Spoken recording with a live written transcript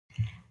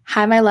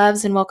Hi, my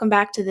loves, and welcome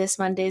back to this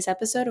Monday's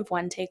episode of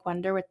One Take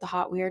Wonder with the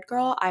Hot Weird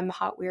Girl. I'm the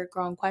Hot Weird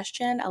Girl in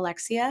question,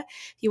 Alexia.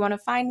 If you want to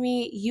find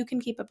me, you can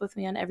keep up with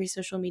me on every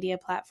social media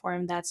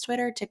platform. That's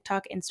Twitter,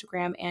 TikTok,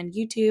 Instagram, and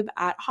YouTube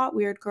at Hot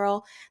Weird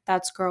Girl.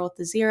 That's girl with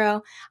the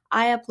zero.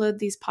 I upload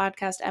these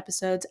podcast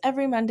episodes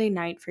every Monday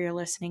night for your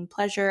listening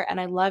pleasure,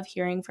 and I love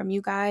hearing from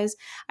you guys.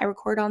 I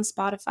record on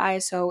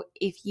Spotify, so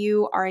if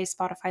you are a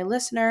Spotify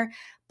listener,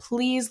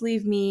 please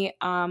leave me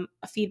a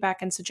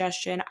feedback and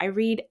suggestion. I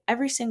read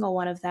every single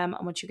one of them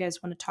on what you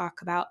guys want to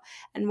talk about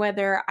and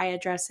whether I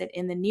address it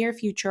in the near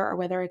future or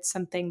whether it's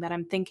something that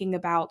I'm thinking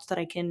about so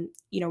that I can,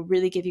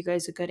 really give you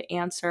guys a good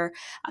answer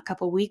a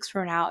couple weeks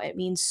from now. It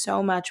means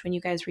so much when you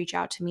guys reach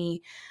out to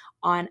me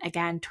on,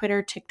 again,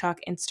 Twitter, TikTok,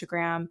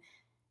 Instagram,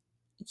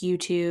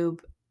 YouTube,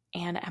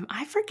 and am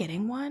I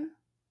forgetting one?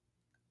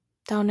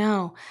 Don't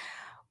know.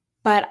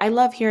 But I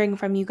love hearing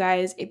from you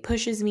guys. It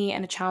pushes me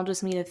and it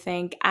challenges me to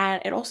think.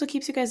 And it also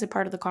keeps you guys a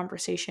part of the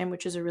conversation,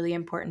 which is a really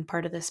important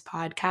part of this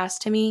podcast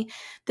to me.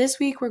 This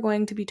week, we're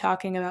going to be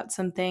talking about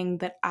something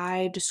that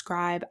I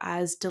describe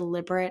as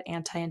deliberate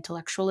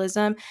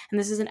anti-intellectualism. And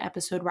this is an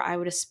episode where I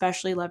would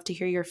especially love to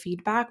hear your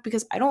feedback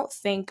because I don't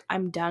think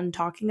I'm done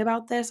talking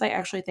about this. I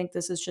actually think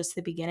this is just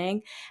the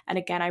beginning. And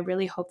again, I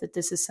really hope that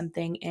this is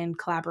something in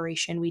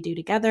collaboration we do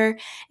together.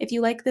 If you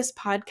like this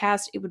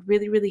podcast, it would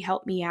really, really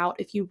help me out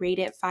if you rate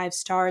it 5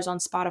 stars on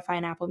Spotify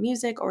and Apple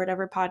Music or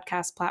whatever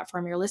podcast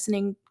platform you're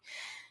listening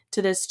to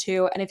this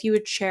to. And if you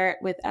would share it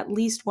with at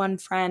least one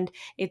friend,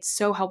 it's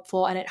so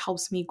helpful and it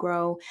helps me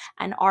grow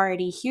an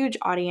already huge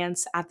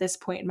audience at this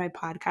point in my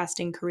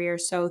podcasting career.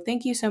 So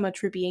thank you so much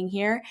for being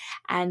here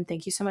and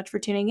thank you so much for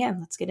tuning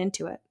in. Let's get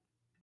into it.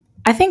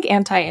 I think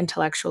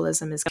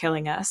anti-intellectualism is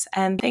killing us.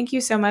 And thank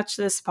you so much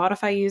to the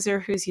Spotify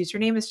user whose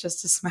username is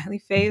just a smiley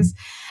face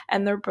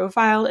and their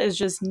profile is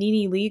just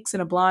Nene Leakes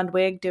in a blonde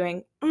wig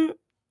doing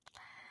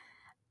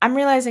I'm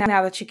realizing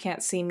now that you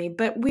can't see me,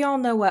 but we all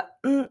know what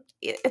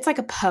it's like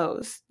a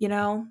pose,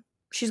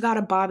 She's got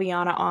a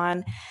Bobbiana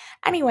on.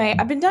 Anyway,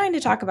 I've been dying to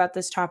talk about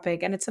this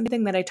topic, and it's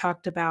something that I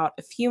talked about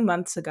a few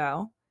months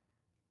ago.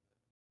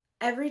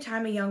 Every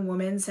time a young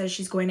woman says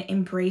she's going to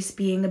embrace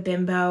being a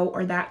bimbo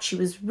or that she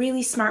was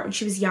really smart when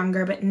she was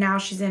younger, but now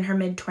she's in her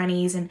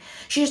mid-20s and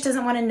she just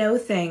doesn't want to know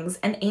things,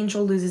 an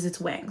angel loses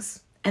its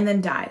wings and then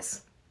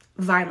dies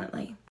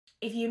violently.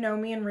 If you know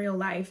me in real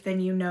life,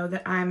 then you know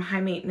that I'm high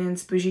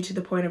maintenance, bougie to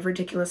the point of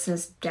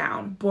ridiculousness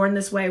down. Born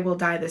this way, will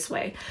die this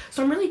way.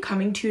 So I'm really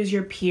coming to you as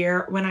your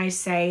peer when I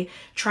say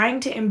trying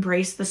to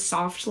embrace the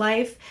soft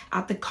life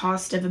at the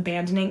cost of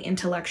abandoning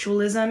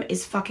intellectualism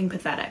is fucking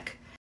pathetic.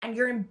 And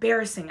you're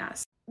embarrassing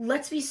us.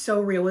 Let's be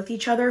so real with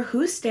each other.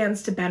 Who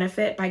stands to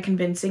benefit by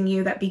convincing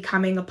you that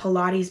becoming a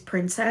Pilates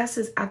princess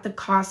is at the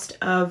cost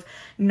of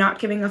not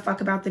giving a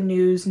fuck about the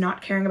news,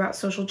 not caring about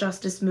social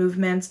justice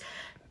movements,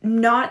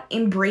 not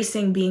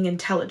embracing being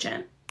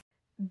intelligent?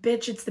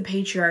 Bitch, it's the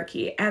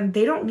patriarchy, and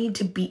they don't need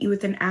to beat you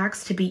with an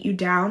axe to beat you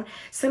down,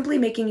 simply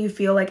making you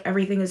feel like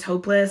everything is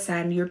hopeless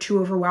and you're too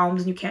overwhelmed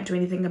and you can't do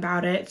anything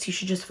about it, so you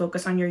should just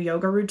focus on your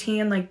yoga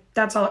routine. Like,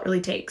 that's all it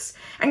really takes.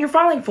 And you're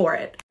falling for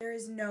it. There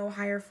is no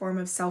higher form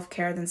of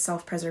self-care than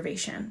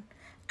self-preservation.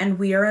 And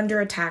we are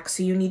under attack,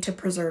 so you need to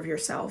preserve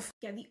yourself.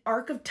 Yeah, the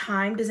arc of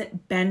time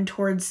doesn't bend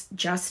towards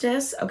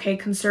justice, okay?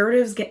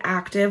 Conservatives get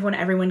active when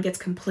everyone gets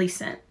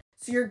complacent.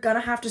 So you're gonna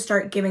have to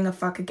start giving a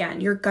fuck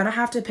again. You're gonna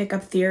have to pick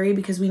up theory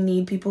because we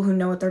need people who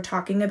know what they're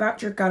talking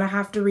about. You're gonna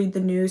have to read the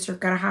news. You're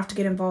gonna have to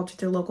get involved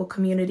with your local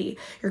community.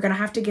 You're gonna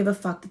have to give a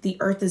fuck that the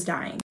earth is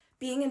dying.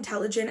 Being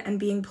intelligent and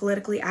being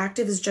politically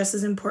active is just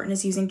as important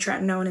as using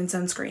tretinoin and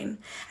sunscreen.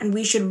 And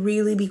we should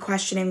really be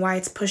questioning why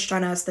it's pushed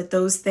on us that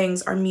those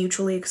things are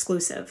mutually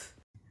exclusive.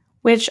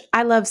 Which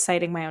I love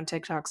citing my own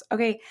TikToks.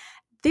 Okay,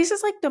 this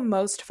is like the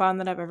most fun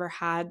that I've ever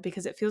had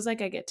because it feels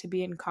like I get to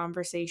be in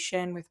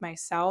conversation with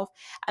myself.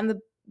 And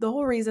the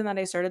whole reason that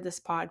I started this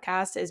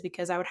podcast is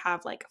because I would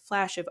have like a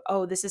flash of,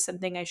 oh, this is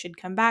something I should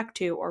come back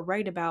to or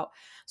write about.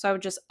 So I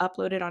would just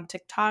upload it on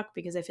TikTok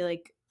because I feel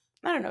like,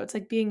 I don't know, it's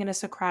like being in a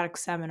Socratic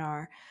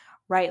seminar,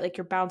 right? Like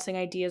you're bouncing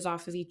ideas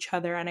off of each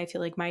other. And I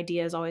feel like my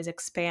ideas always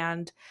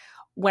expand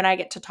when I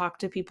get to talk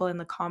to people in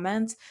the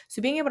comments.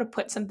 So being able to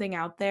put something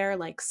out there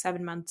like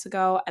 7 months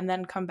ago and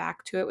then come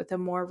back to it with a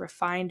more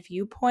refined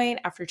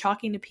viewpoint after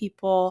talking to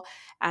people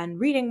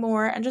and reading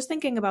more and just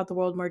thinking about the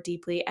world more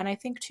deeply. And I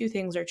think two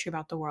things are true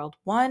about the world.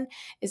 One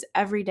is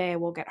every day I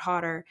will get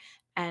hotter.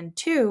 And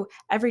two,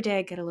 every day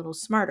I get a little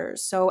smarter.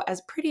 So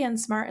as pretty and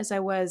smart as I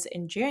was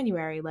in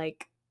January,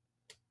 like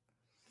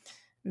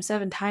I'm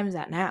 7 times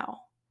that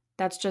now.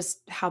 That's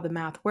just how the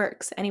math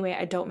works. Anyway,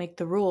 I don't make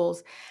the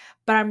rules.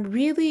 But I'm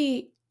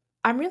really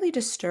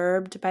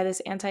disturbed by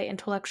this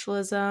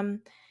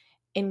anti-intellectualism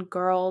in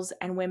girls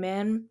and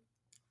women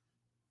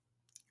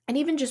and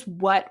even just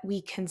what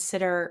we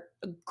consider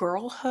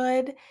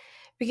girlhood.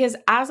 Because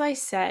as I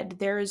said,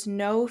 there is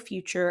no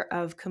future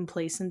of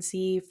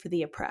complacency for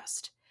the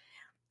oppressed.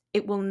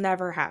 It will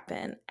never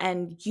happen.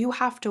 And you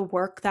have to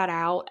work that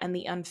out and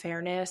the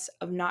unfairness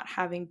of not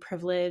having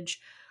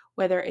privilege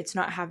whether it's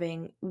not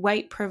having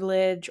white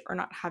privilege or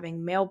not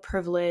having male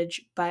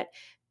privilege, but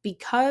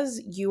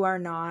because you are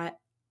not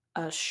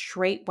a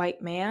straight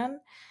white man,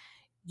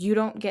 you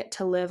don't get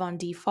to live on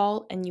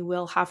default and you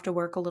will have to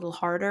work a little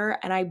harder.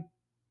 And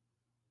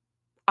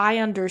I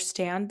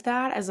understand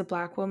that as a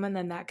Black woman,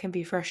 then that can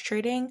be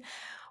frustrating,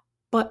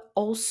 but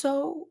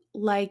also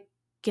like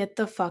get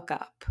the fuck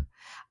up.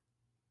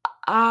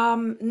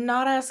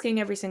 Not asking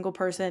every single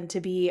person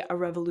to be a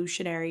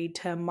revolutionary,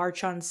 to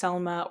march on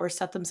Selma or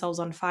set themselves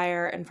on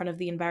fire in front of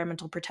the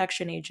Environmental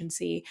Protection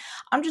Agency.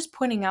 I'm just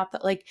pointing out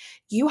that, like,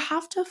 you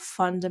have to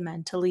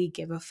fundamentally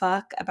give a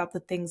fuck about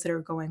the things that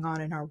are going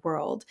on in our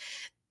world.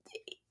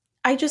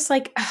 I just,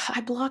 like,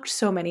 I blocked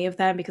so many of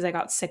them because I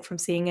got sick from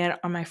seeing it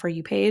on my For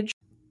You page.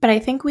 But I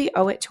think we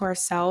owe it to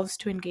ourselves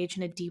to engage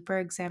in a deeper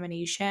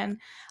examination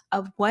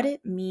of what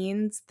it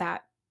means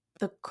that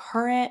the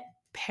current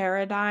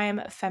paradigm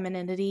of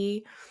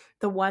femininity,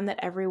 the one that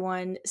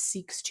everyone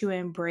seeks to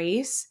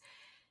embrace,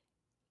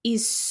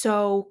 is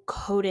so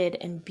coded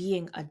in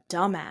being a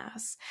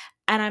dumbass.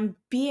 And I'm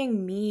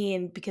being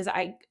mean because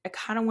I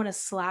kind of want to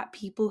slap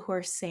people who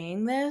are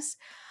saying this.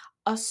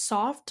 A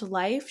soft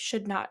life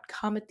should not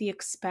come at the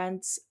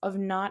expense of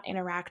not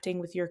interacting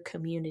with your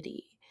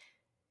community.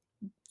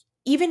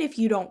 Even if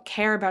you don't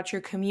care about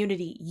your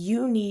community,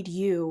 you need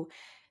you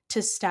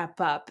to step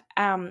up.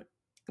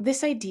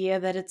 This idea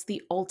that it's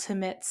the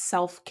ultimate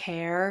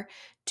self-care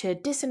to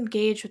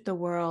disengage with the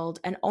world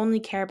and only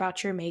care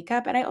about your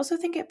makeup. And I also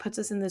think it puts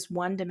us in this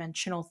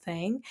one-dimensional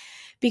thing,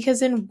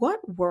 because in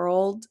what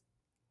world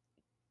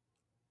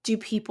do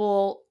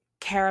people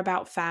care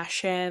about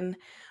fashion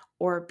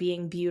or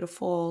being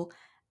beautiful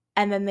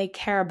and then they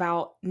care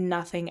about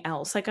nothing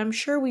else? Like, I'm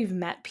sure we've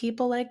met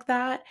people like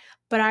that,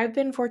 but I've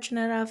been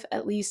fortunate enough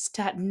at least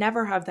to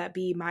never have that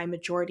be my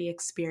majority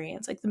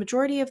experience. Like, the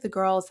majority of the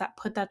girls that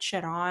put that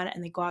shit on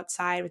and they go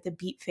outside with a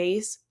beat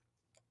face,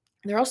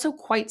 they're also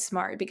quite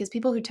smart, because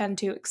people who tend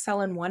to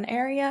excel in one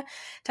area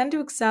tend to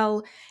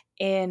excel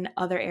in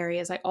other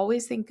areas. I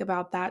always think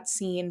about that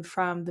scene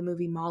from the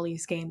movie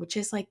Molly's Game, which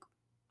is like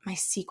my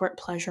secret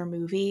pleasure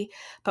movie.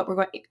 But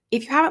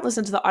if you haven't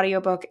listened to the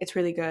audiobook, it's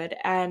really good.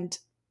 And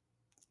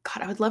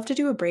God, I would love to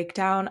do a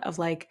breakdown of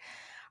like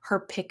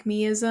her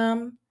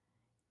pick-me-ism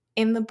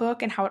in the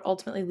book and how it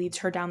ultimately leads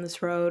her down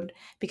this road.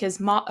 Because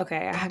now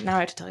I have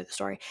to tell you the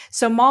story.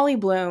 So Molly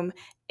Bloom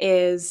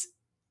is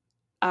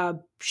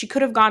she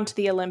could have gone to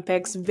the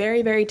Olympics.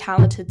 Very, very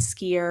talented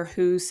skier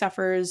who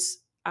suffers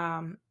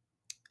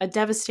a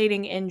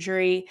devastating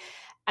injury,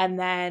 and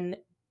then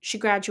she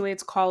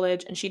graduates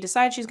college and she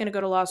decides she's going to go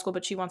to law school,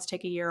 but she wants to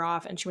take a year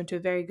off, and she went to a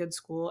very good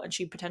school and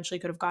she potentially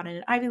could have gotten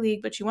an Ivy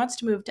League, but she wants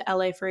to move to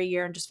LA for a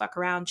year and just fuck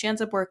around. She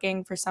ends up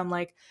working for some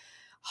like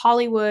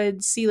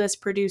Hollywood C-list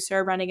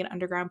producer running an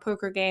underground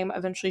poker game.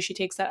 Eventually she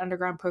takes that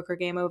underground poker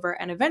game over,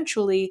 and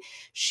eventually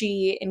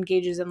she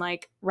engages in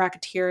like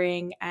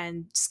racketeering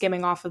and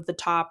skimming off of the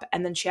top,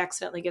 and then she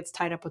accidentally gets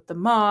tied up with the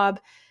mob.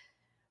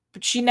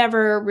 But she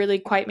never really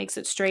quite makes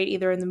it straight,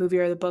 either in the movie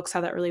or the books,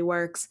 how that really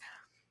works.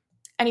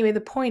 Anyway,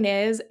 the point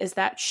is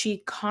that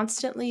she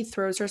constantly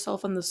throws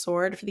herself on the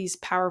sword for these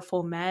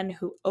powerful men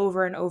who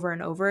over and over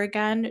and over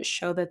again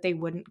show that they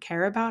wouldn't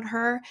care about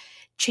her,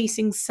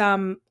 chasing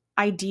some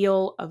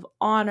ideal of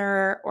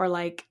honor or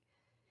like,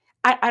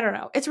 I don't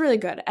know. It's really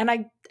good. And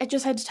I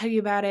just had to tell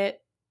you about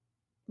it,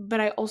 but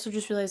I also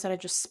just realized that I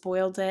just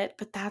spoiled it.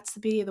 But that's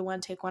the beauty of the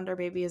One Take Wonder,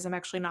 baby, is I'm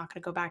actually not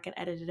going to go back and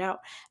edit it out,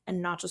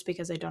 and not just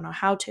because I don't know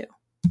how to.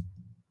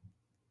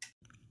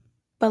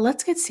 But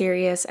let's get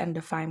serious and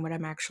define what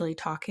I'm actually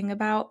talking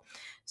about.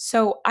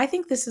 So, I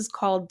think this is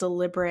called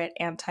deliberate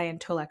anti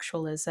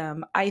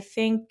intellectualism. I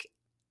think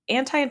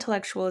anti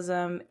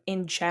intellectualism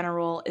in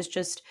general is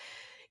just,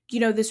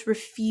 this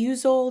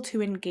refusal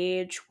to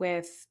engage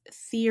with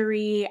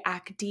theory,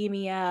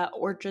 academia,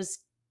 or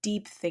just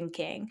deep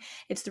thinking.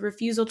 It's the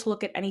refusal to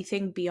look at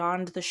anything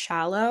beyond the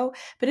shallow.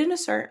 But in a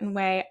certain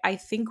way, I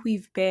think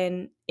we've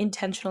been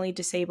intentionally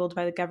disabled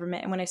by the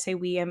government. And when I say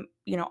we, I'm,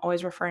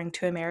 always referring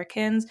to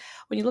Americans.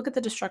 When you look at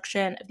the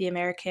destruction of the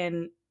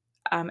American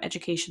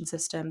education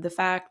system, the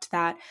fact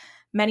that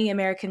many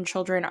American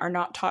children are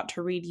not taught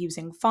to read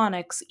using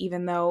phonics,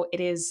 even though it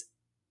is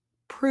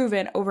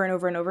proven over and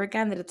over and over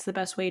again that it's the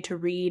best way to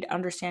read,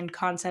 understand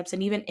concepts,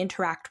 and even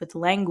interact with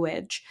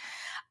language.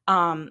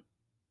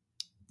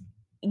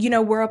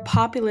 We're a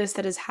populace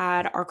that has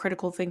had our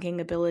critical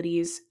thinking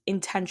abilities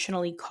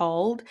intentionally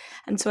culled.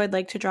 And so I'd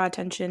like to draw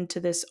attention to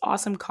this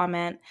awesome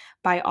comment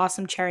by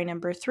Awesome Cherry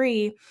number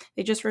 3.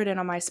 They just wrote in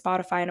on my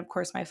Spotify, and of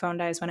course my phone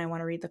dies when I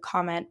want to read the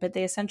comment, but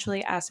they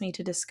essentially asked me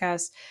to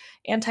discuss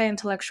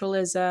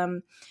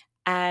anti-intellectualism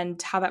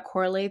and how that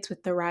correlates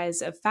with the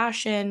rise of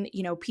fashion,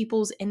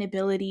 people's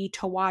inability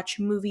to watch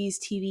movies,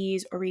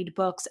 TVs, or read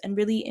books and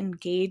really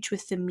engage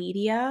with the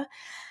media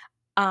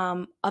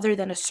other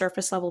than a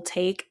surface level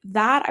take.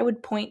 That I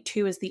would point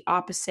to as the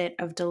opposite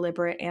of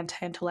deliberate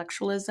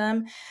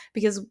anti-intellectualism,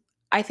 because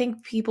I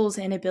think people's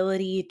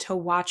inability to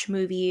watch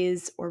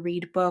movies or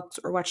read books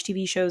or watch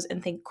TV shows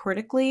and think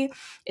critically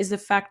is the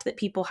fact that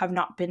people have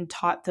not been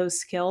taught those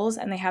skills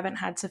and they haven't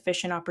had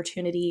sufficient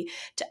opportunity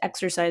to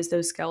exercise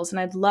those skills. And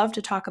I'd love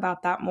to talk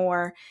about that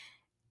more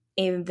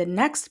in the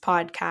next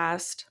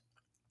podcast,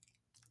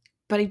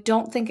 but I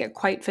don't think it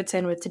quite fits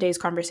in with today's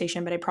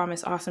conversation. But I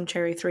promise, Awesome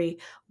Cherry 3,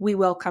 we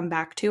will come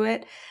back to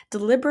it.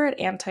 Deliberate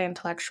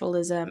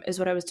anti-intellectualism is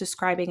what I was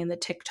describing in the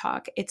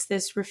TikTok. It's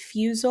this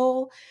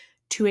refusal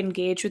to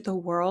engage with the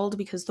world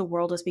because the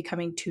world is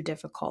becoming too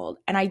difficult.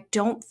 And I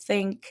don't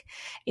think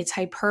it's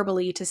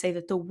hyperbole to say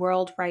that the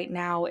world right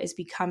now is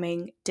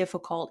becoming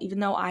difficult, even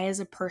though I,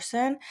 as a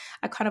person,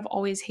 I kind of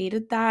always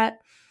hated that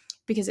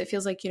because it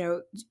feels like,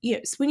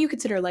 when you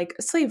consider like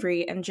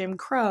slavery and Jim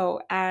Crow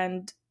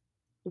and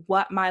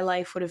what my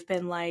life would have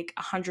been like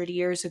 100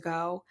 years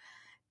ago,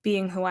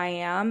 being who I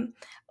am,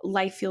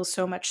 life feels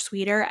so much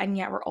sweeter. And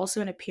yet we're also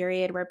in a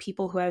period where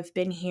people who have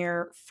been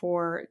here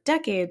for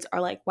decades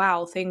are like,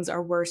 wow, things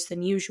are worse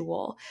than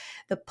usual.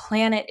 The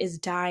planet is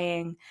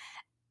dying,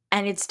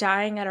 and it's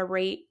dying at a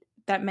rate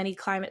that many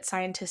climate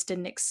scientists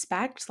didn't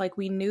expect. Like,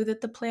 we knew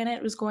that the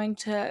planet was going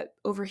to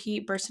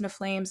overheat, burst into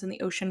flames, and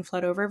the ocean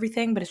flood over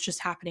everything, but it's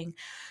just happening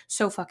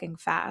so fucking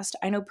fast.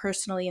 I know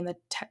personally in the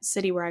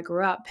city where I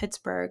grew up,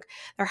 Pittsburgh,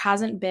 there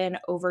hasn't been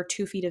over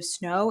 2 feet of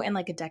snow in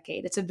like a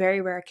decade. It's a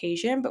very rare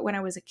occasion, but when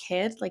I was a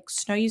kid, like,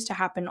 snow used to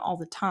happen all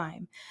the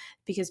time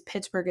because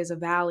Pittsburgh is a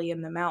valley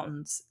in the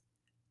mountains.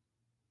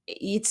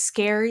 It's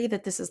scary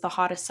that this is the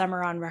hottest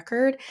summer on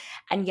record,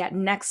 and yet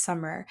next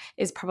summer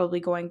is probably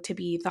going to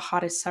be the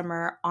hottest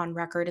summer on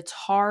record. It's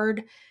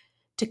hard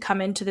to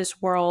come into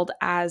this world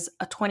as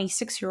a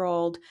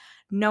 26-year-old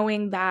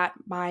knowing that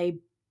my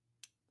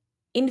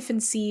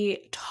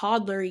infancy,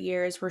 toddler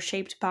years were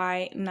shaped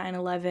by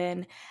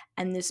 9/11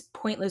 and this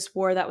pointless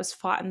war that was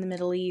fought in the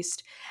Middle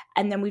East.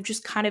 And then we've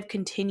just kind of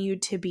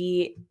continued to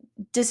be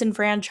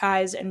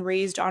disenfranchised and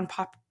raised on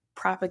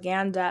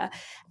propaganda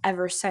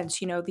ever since.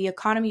 The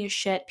economy is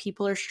shit.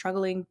 People are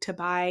struggling to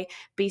buy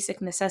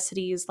basic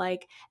necessities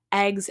like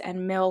eggs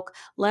and milk,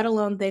 let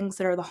alone things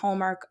that are the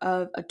hallmark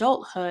of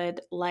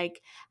adulthood,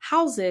 like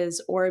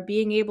houses or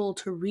being able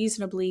to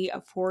reasonably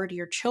afford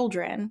your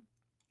children.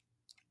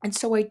 And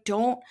so I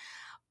don't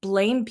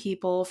blame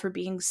people for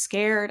being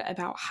scared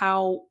about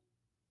how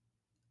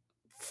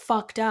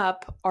fucked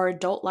up our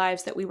adult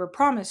lives that we were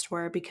promised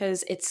were,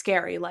 because it's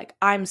scary. Like,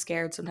 I'm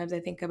scared. Sometimes I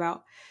think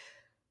about,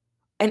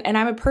 and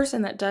I'm a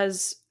person that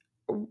does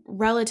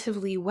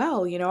relatively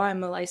well.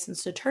 I'm a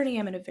licensed attorney.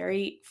 I'm in a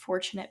very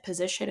fortunate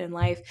position in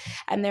life.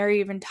 And there are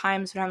even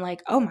times when I'm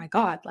like, oh my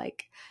God,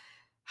 like,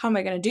 how am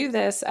I going to do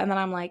this? And then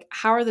I'm like,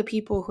 how are the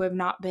people who have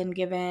not been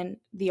given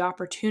the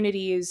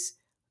opportunities,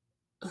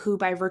 who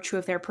by virtue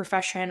of their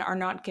profession are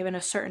not given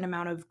a certain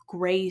amount of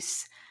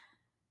grace,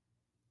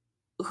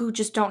 who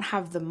just don't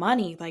have the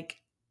money,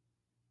 like,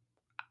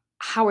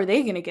 how are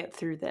they going to get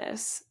through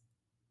this?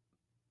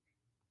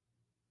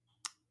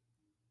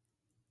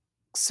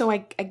 So I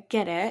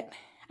get it,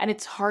 and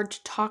it's hard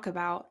to talk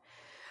about,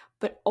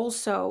 but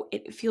also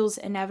it feels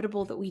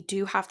inevitable that we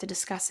do have to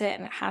discuss it,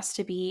 and it has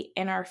to be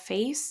in our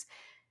face,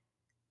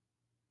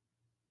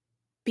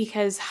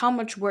 because how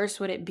much worse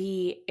would it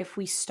be if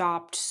we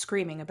stopped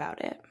screaming about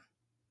it,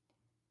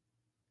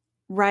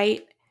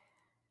 right?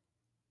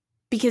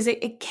 Because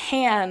it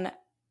can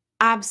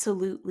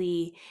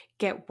absolutely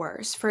get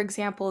worse. For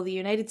example, the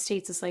United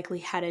States is likely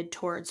headed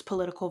towards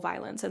political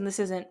violence. And this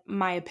isn't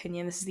my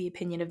opinion. This is the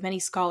opinion of many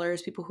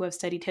scholars, people who have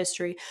studied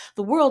history.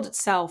 The world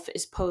itself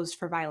is posed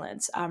for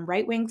violence.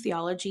 Right-wing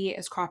theology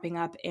is cropping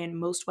up in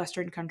most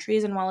Western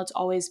countries. And while it's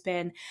always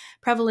been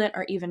prevalent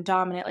or even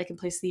dominant, like in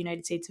places of the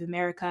United States of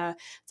America,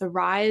 the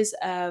rise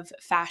of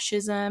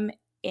fascism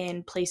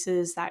in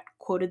places that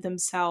quoted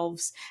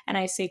themselves, and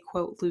I say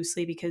quote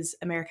loosely because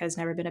America has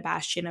never been a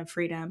bastion of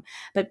freedom,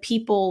 but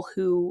people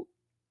who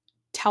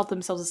tout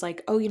themselves as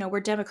like, oh, we're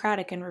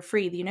democratic and we're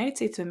free. The United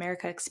States of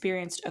America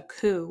experienced a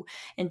coup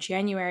in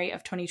January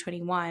of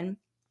 2021.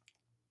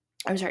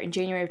 I'm sorry, in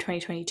January of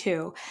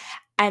 2022.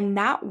 And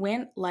that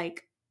went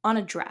like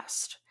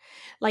unaddressed.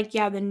 Like,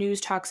 yeah, the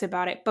news talks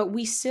about it, but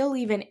we still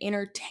even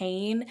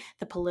entertain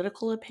the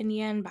political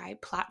opinion by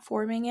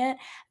platforming it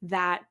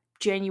that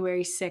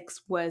January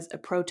 6th was a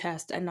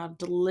protest and not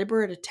a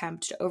deliberate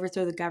attempt to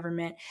overthrow the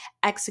government,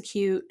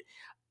 execute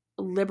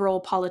liberal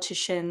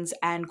politicians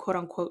and quote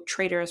unquote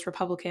traitorous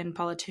Republican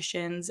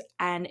politicians,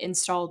 and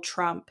install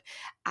Trump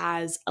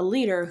as a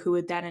leader who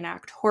would then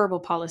enact horrible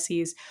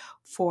policies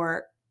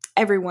for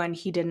everyone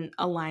he didn't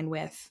align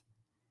with,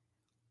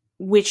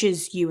 which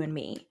is you and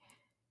me.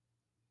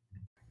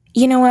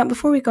 You know what?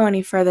 Before we go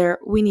any further,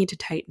 we need to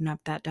tighten up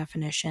that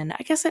definition.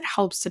 I guess it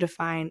helps to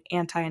define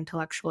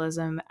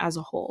anti-intellectualism as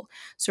a whole.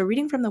 So,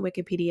 reading from the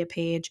Wikipedia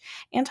page,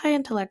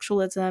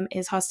 anti-intellectualism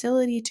is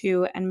hostility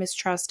to and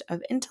mistrust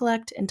of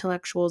intellect,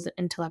 intellectuals, and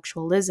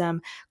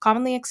intellectualism,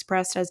 commonly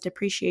expressed as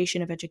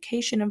depreciation of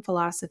education and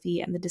philosophy,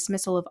 and the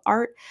dismissal of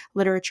art,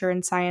 literature,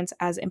 and science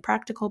as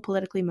impractical,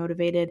 politically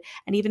motivated,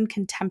 and even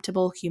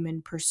contemptible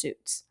human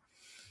pursuits.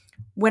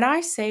 When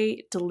I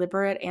say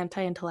deliberate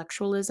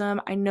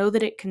anti-intellectualism, I know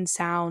that it can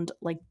sound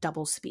like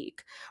doublespeak,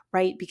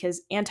 right?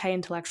 Because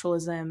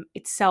anti-intellectualism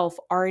itself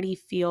already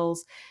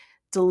feels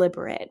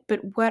deliberate. But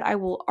what I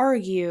will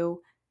argue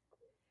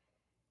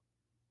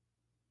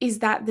is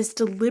that this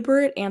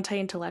deliberate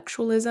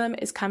anti-intellectualism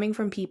is coming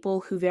from people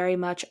who very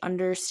much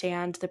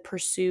understand the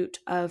pursuit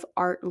of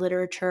art,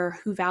 literature,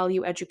 who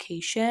value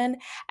education,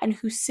 and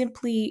who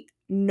simply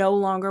no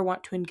longer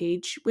want to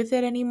engage with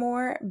it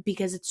anymore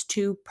because it's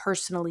too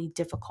personally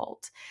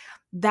difficult.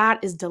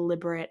 That is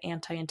deliberate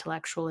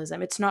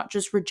anti-intellectualism. It's not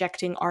just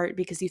rejecting art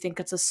because you think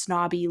it's a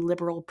snobby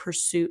liberal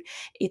pursuit.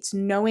 It's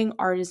knowing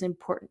art is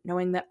important,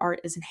 knowing that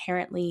art is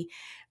inherently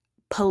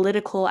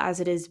political as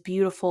it is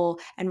beautiful,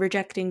 and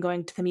rejecting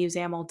going to the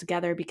museum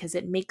altogether because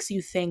it makes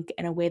you think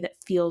in a way that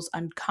feels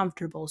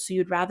uncomfortable. So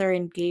you'd rather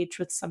engage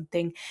with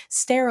something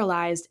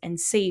sterilized and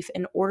safe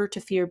in order to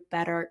feel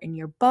better in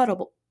your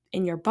bubble,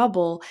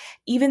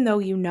 even though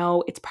you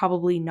know it's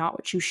probably not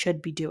what you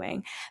should be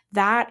doing.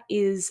 That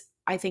is,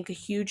 I think, a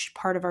huge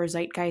part of our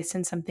zeitgeist,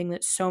 and something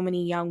that so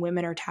many young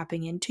women are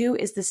tapping into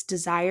is this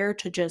desire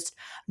to just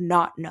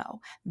not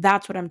know.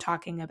 That's what I'm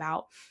talking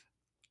about.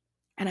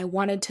 And I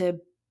wanted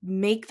to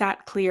make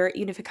that clear,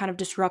 even if it kind of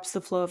disrupts the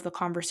flow of the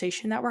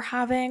conversation that we're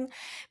having,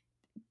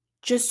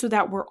 just so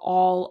that we're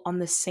all on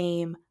the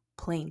same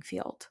playing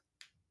field.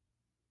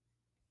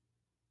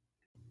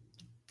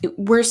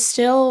 We're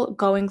still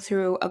going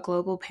through a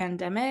global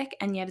pandemic,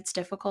 and yet it's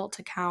difficult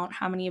to count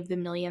how many of the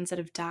millions that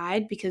have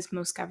died because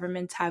most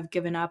governments have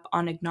given up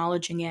on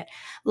acknowledging it,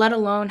 let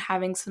alone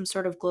having some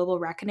sort of global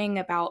reckoning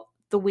about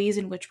the ways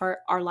in which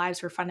our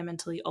lives were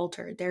fundamentally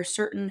altered. There are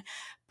certain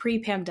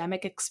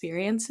pre-pandemic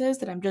experiences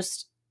that I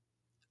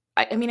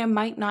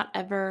might not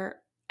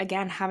ever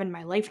again have in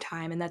my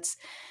lifetime, and that's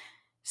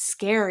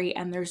scary.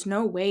 And there's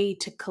no way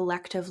to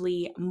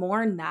collectively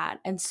mourn that.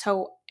 And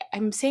so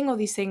I'm saying all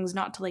these things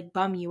not to like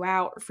bum you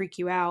out or freak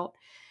you out,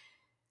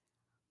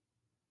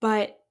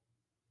 but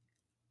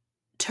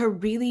to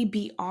really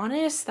be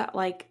honest that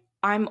like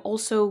I'm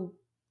also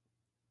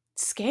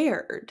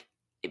scared.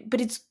 But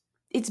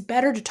it's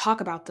better to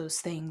talk about those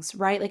things,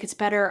 right? Like it's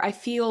better. I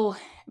feel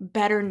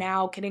better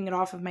now getting it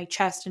off of my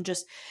chest, and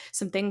just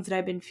some things that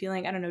I've been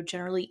feeling, I don't know,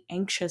 generally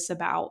anxious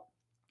about,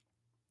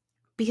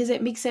 because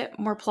it makes it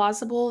more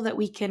plausible that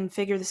we can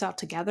figure this out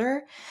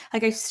together.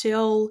 Like I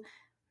still,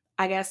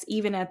 I guess,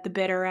 even at the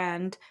bitter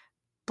end,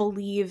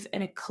 believe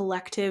in the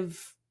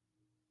collective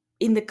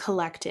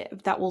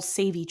that will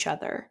save each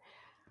other.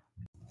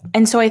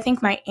 And so I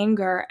think my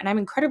anger, and I'm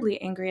incredibly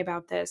angry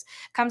about this,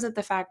 comes at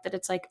the fact that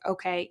it's like,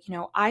 okay,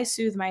 I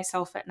soothe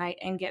myself at night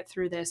and get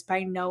through this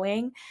by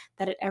knowing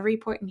that at every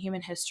point in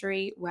human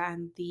history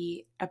when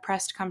the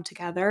oppressed come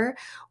together,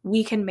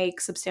 we can make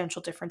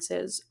substantial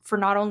differences for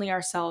not only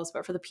ourselves,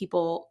 but for the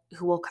people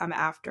who will come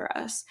after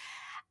us.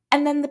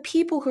 And then the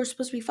people who are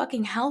supposed to be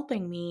fucking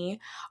helping me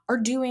are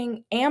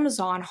doing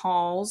Amazon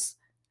hauls,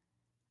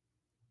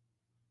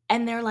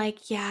 and they're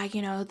like, yeah,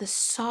 the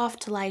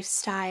soft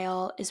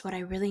lifestyle is what I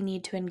really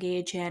need to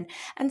engage in.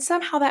 And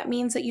somehow that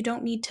means that you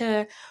don't need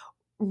to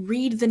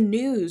read the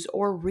news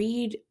or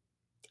read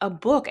a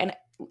book. And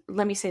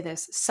let me say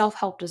this,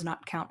 self-help does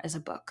not count as a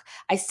book.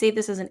 I say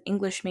this as an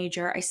English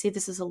major. I say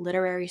this as a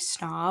literary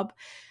snob.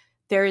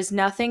 There is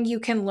nothing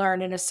you can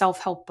learn in a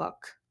self-help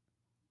book.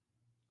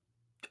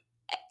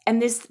 And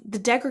the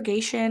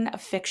degradation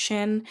of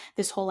fiction,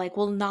 this whole like,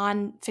 well,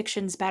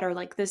 non-fiction's better.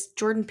 Like this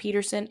Jordan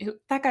Peterson,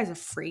 that guy's a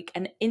freak,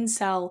 an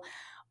incel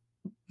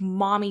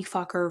mommy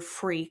fucker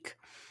freak.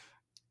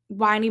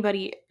 Why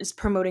anybody is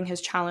promoting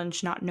his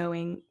challenge, not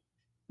knowing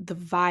the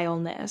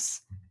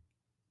vileness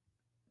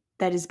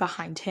that is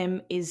behind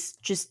him, is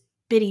just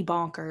bitty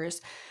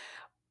bonkers.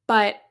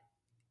 But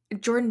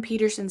Jordan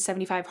Peterson's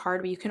 75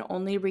 Hard, where you can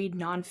only read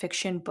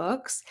nonfiction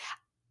books.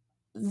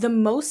 The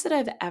most that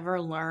I've ever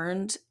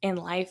learned in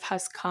life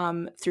has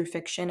come through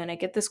fiction. And I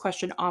get this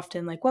question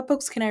often, like, what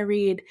books can I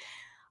read?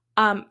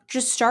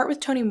 Just start with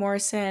Toni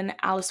Morrison,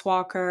 Alice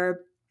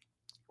Walker,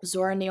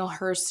 Zora Neale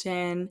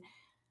Hurston,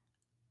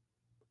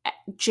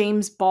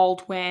 James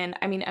Baldwin.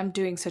 I mean, I'm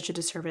doing such a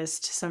disservice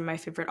to some of my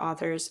favorite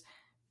authors,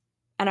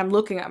 and I'm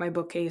looking at my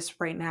bookcase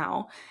right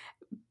now.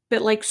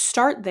 But like,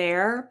 start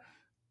there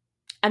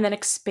and then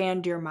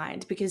expand your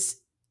mind,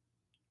 because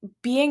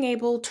being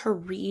able to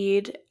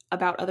read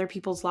about other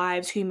people's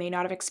lives who you may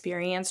not have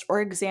experienced, or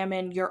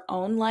examine your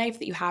own life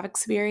that you have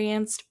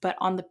experienced, but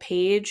on the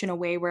page in a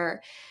way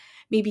where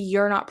maybe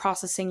you're not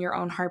processing your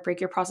own heartbreak,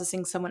 you're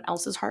processing someone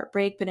else's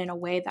heartbreak, but in a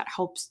way that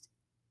helps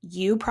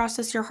you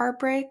process your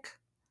heartbreak.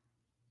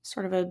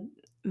 Sort of a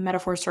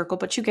metaphor circle,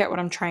 but you get what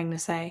I'm trying to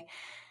say.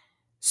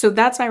 So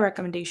that's my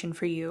recommendation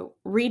for you.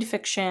 Read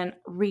fiction,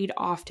 read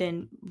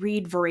often,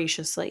 read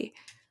voraciously.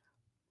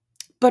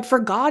 But for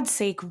God's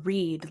sake,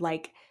 read.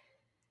 Like,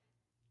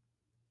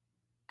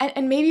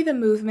 and maybe the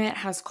movement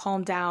has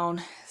calmed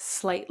down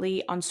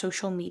slightly on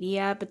social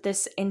media, but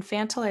this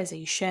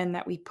infantilization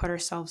that we put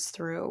ourselves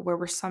through, where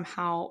we're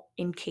somehow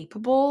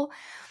incapable,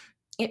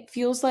 it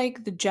feels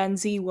like the Gen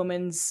Z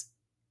woman's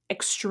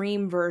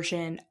extreme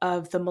version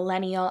of the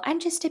millennial, I'm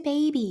just a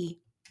baby.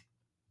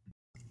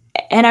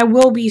 And I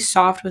will be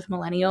soft with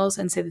millennials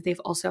and say that they've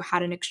also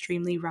had an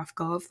extremely rough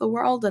go of the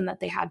world and that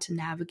they had to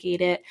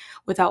navigate it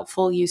without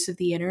full use of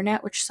the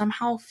internet, which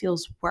somehow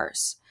feels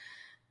worse.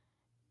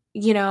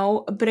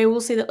 But I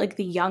will say that like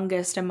the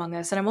youngest among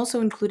us, and I'm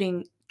also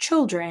including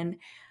children,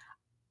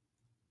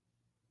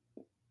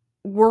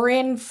 we're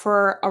in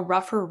for a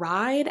rougher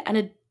ride.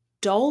 And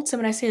adults,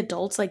 and when I say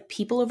adults, like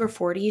people over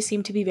 40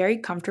 seem to be very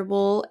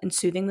comfortable and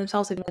soothing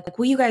themselves, like,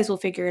 well, you guys will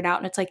figure it out.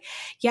 And it's like,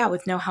 yeah,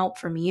 with no help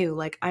from you.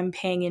 Like, I'm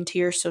paying into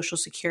your social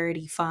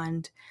security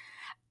fund,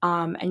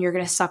 and you're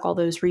going to suck all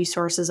those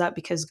resources up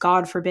because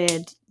God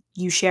forbid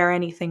you share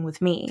anything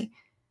with me.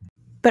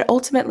 But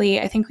ultimately,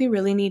 I think we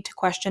really need to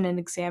question and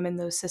examine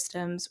those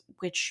systems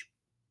which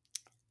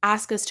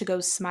ask us to go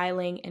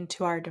smiling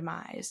into our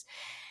demise.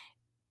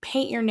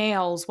 Paint your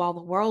nails while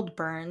the world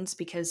burns,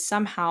 because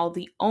somehow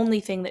the only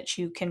thing that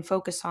you can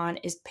focus on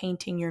is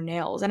painting your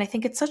nails. And I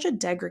think it's such a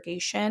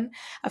degradation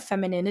of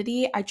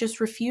femininity. I just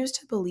refuse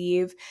to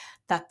believe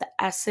that the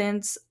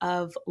essence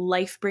of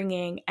life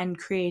bringing and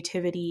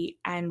creativity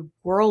and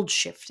world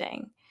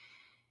shifting,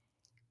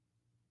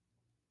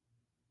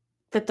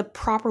 that the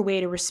proper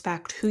way to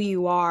respect who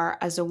you are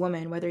as a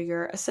woman, whether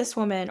you're a cis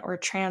woman or a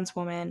trans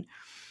woman,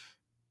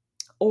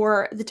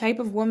 or the type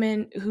of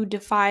woman who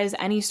defies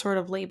any sort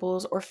of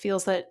labels or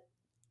feels that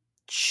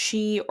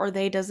she or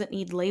they doesn't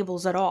need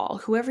labels at all,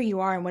 whoever you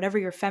are and whatever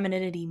your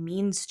femininity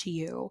means to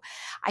you,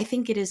 I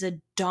think it is a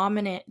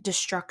dominant,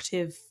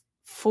 destructive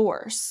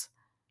force.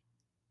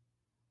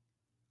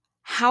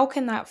 How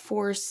can that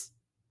force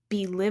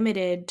be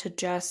limited to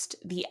just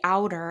the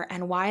outer?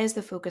 And why is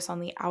the focus on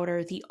the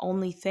outer the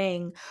only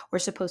thing we're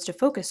supposed to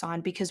focus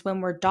on? Because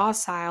when we're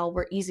docile,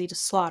 we're easy to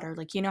slaughter.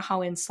 Like, you know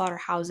how in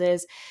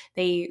slaughterhouses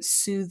they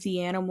soothe the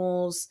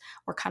animals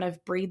or kind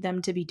of breed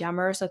them to be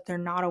dumber so that they're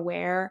not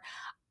aware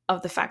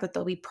of the fact that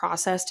they'll be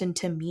processed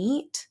into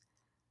meat?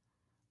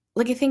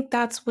 Like, I think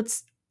that's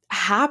what's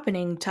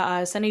happening to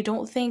us. And I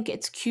don't think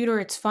it's cute or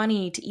it's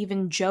funny to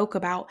even joke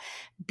about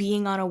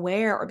being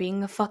unaware or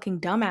being a fucking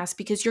dumbass,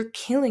 because you're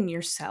killing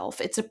yourself.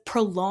 It's a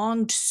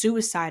prolonged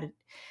suicide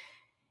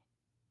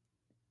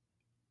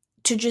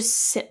to just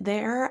sit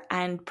there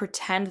and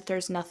pretend that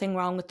there's nothing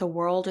wrong with the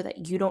world or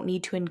that you don't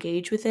need to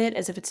engage with it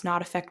as if it's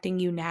not affecting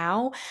you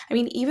now. I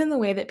mean, even the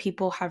way that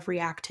people have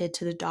reacted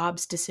to the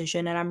Dobbs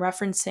decision, and I'm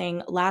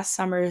referencing last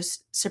summer's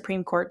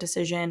Supreme Court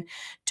decision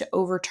to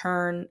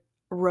overturn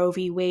Roe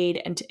v.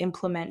 Wade and to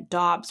implement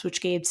Dobbs,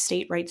 which gave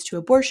state rights to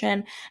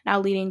abortion, now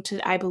leading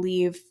to, I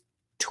believe,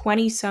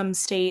 20 some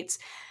states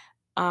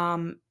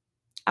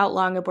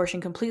outlawing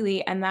abortion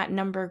completely, and that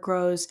number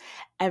grows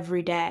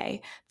every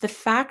day. The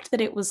fact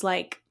that it was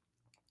like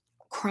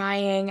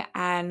crying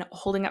and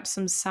holding up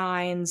some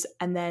signs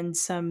and then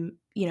some,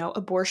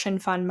 abortion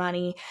fund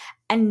money,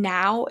 and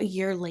now a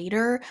year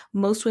later,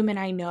 most women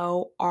I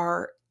know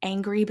are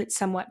angry but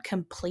somewhat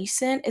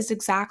complacent, is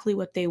exactly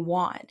what they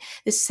want.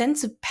 This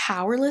sense of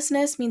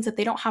powerlessness means that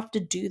they don't have to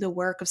do the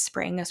work of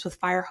spraying us with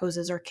fire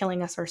hoses or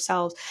killing us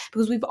ourselves,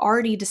 because we've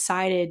already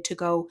decided to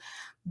go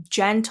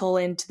gentle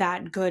into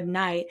that good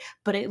night,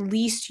 but at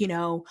least,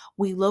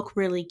 we look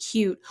really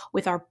cute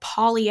with our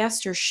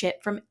polyester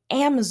shit from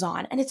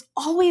Amazon. And it's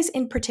always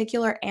in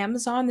particular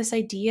Amazon, this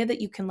idea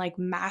that you can like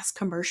mass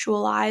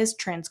commercialize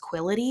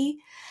tranquility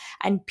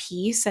and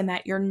peace, and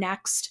that your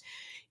next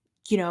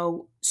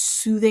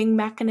soothing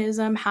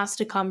mechanism has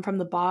to come from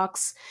the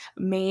box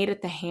made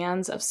at the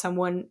hands of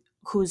someone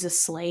who's a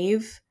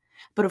slave.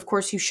 But of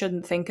course, you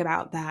shouldn't think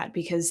about that,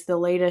 because the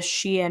latest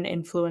Shein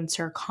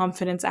influencer,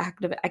 confidence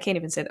activist, I can't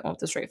even say that one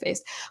with a straight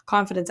face,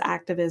 confidence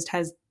activist,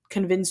 has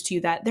convinced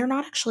you that they're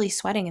not actually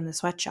sweating in the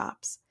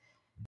sweatshops.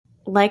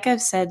 Like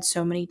I've said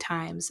so many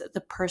times,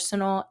 the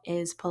personal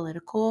is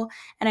political.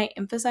 And I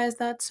emphasize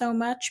that so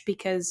much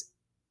because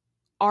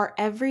our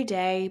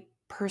everyday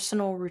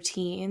personal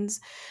routines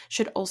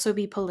should also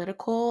be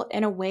political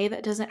in a way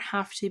that doesn't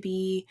have to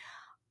be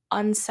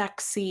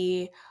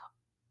unsexy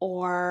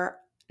or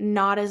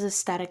not as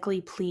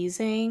aesthetically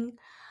pleasing.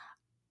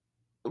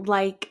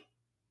 Like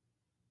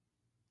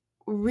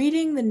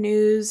reading the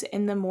news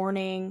in the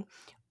morning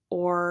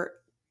or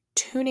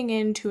tuning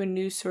into a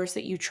news source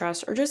that you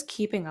trust or just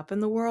keeping up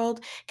in the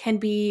world can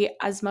be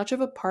as much of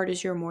a part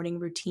as your morning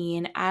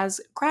routine as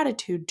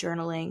gratitude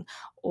journaling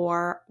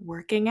or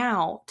working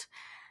out.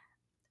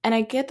 And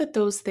I get that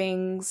those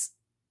things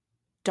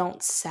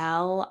don't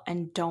sell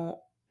and don't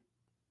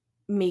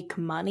make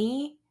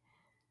money,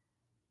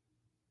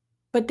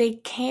 but they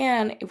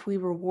can if we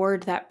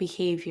reward that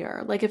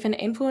behavior. Like if an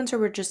influencer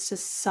were just to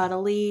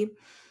subtly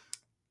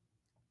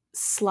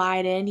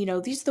slide in,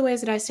 these are the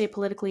ways that I stay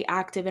politically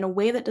active in a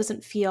way that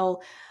doesn't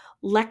feel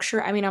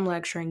I mean, I'm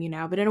lecturing you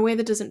now, but in a way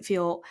that doesn't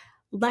feel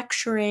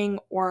lecturing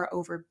or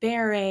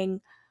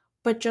overbearing,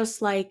 but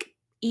just like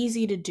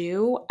easy to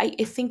do, I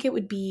think it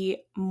would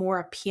be more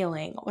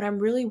appealing. What I'm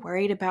really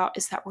worried about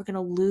is that we're going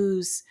to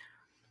lose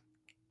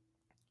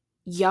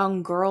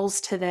young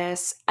girls to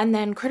this. And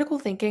then critical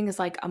thinking is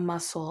like a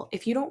muscle.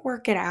 If you don't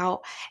work it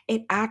out,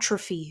 it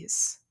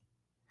atrophies.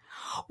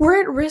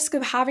 We're at risk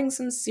of having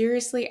some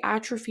seriously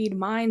atrophied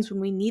minds when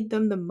we need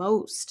them the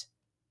most.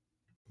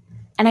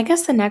 And I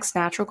guess the next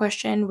natural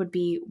question would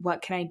be,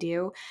 what can I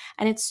do?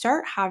 And it's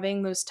start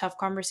having those tough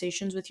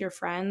conversations with your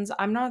friends.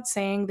 I'm not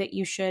saying that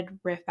you should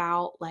rip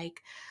out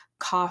like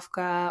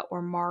Kafka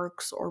or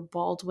Marx or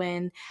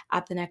Baldwin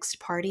at the next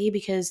party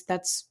because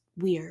that's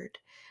weird.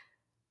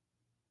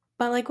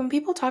 But like when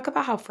people talk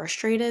about how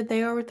frustrated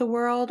they are with the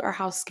world or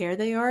how scared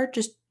they are,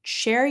 just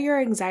share your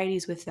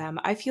anxieties with them.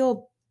 I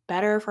feel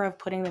better for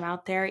putting them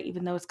out there,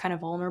 even though it's kind of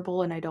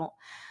vulnerable and I don't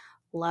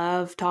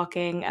love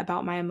talking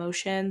about my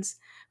emotions,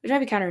 which might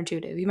be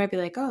counterintuitive. You might be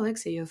like, oh,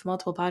 Alexia, you have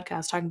multiple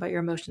podcasts talking about your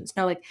emotions.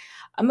 No, like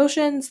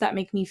emotions that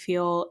make me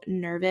feel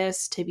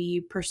nervous to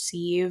be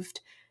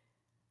perceived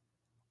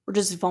or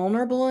just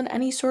vulnerable in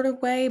any sort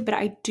of way. But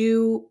I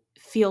do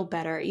feel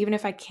better, even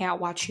if I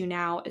can't watch you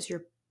now as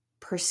you're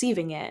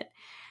perceiving it.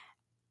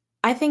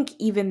 I think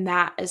even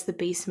that is the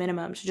base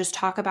minimum to just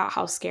talk about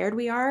how scared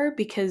we are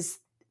because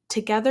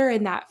together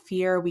in that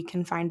fear, we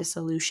can find a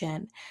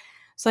solution.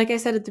 So, like I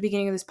said at the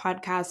beginning of this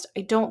podcast,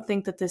 I don't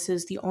think that this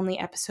is the only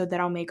episode that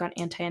I'll make on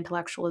anti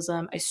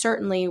intellectualism. I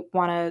certainly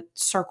want to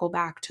circle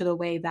back to the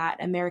way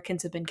that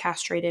Americans have been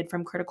castrated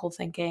from critical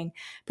thinking,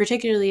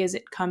 particularly as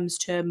it comes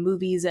to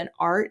movies and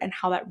art, and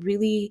how that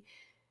really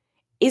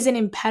is an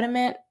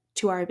impediment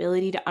to our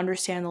ability to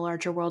understand the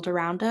larger world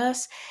around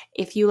us.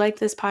 If you like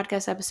this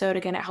podcast episode,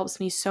 again, it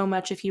helps me so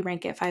much if you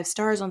rank it 5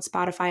 stars on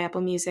Spotify,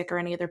 Apple Music, or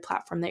any other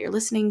platform that you're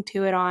listening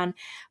to it on.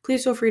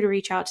 Please feel free to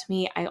reach out to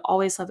me. I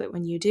always love it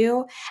when you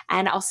do.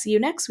 And I'll see you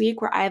next week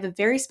where I have a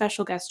very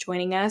special guest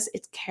joining us.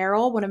 It's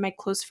Carol, one of my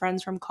close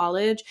friends from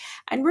college.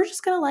 And we're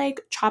just going to like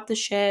chop the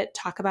shit,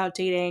 talk about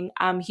dating.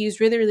 He's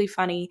really, really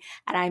funny.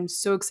 And I'm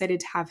so excited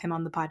to have him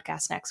on the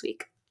podcast next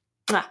week.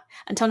 Mwah.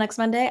 Until next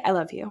Monday, I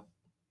love you.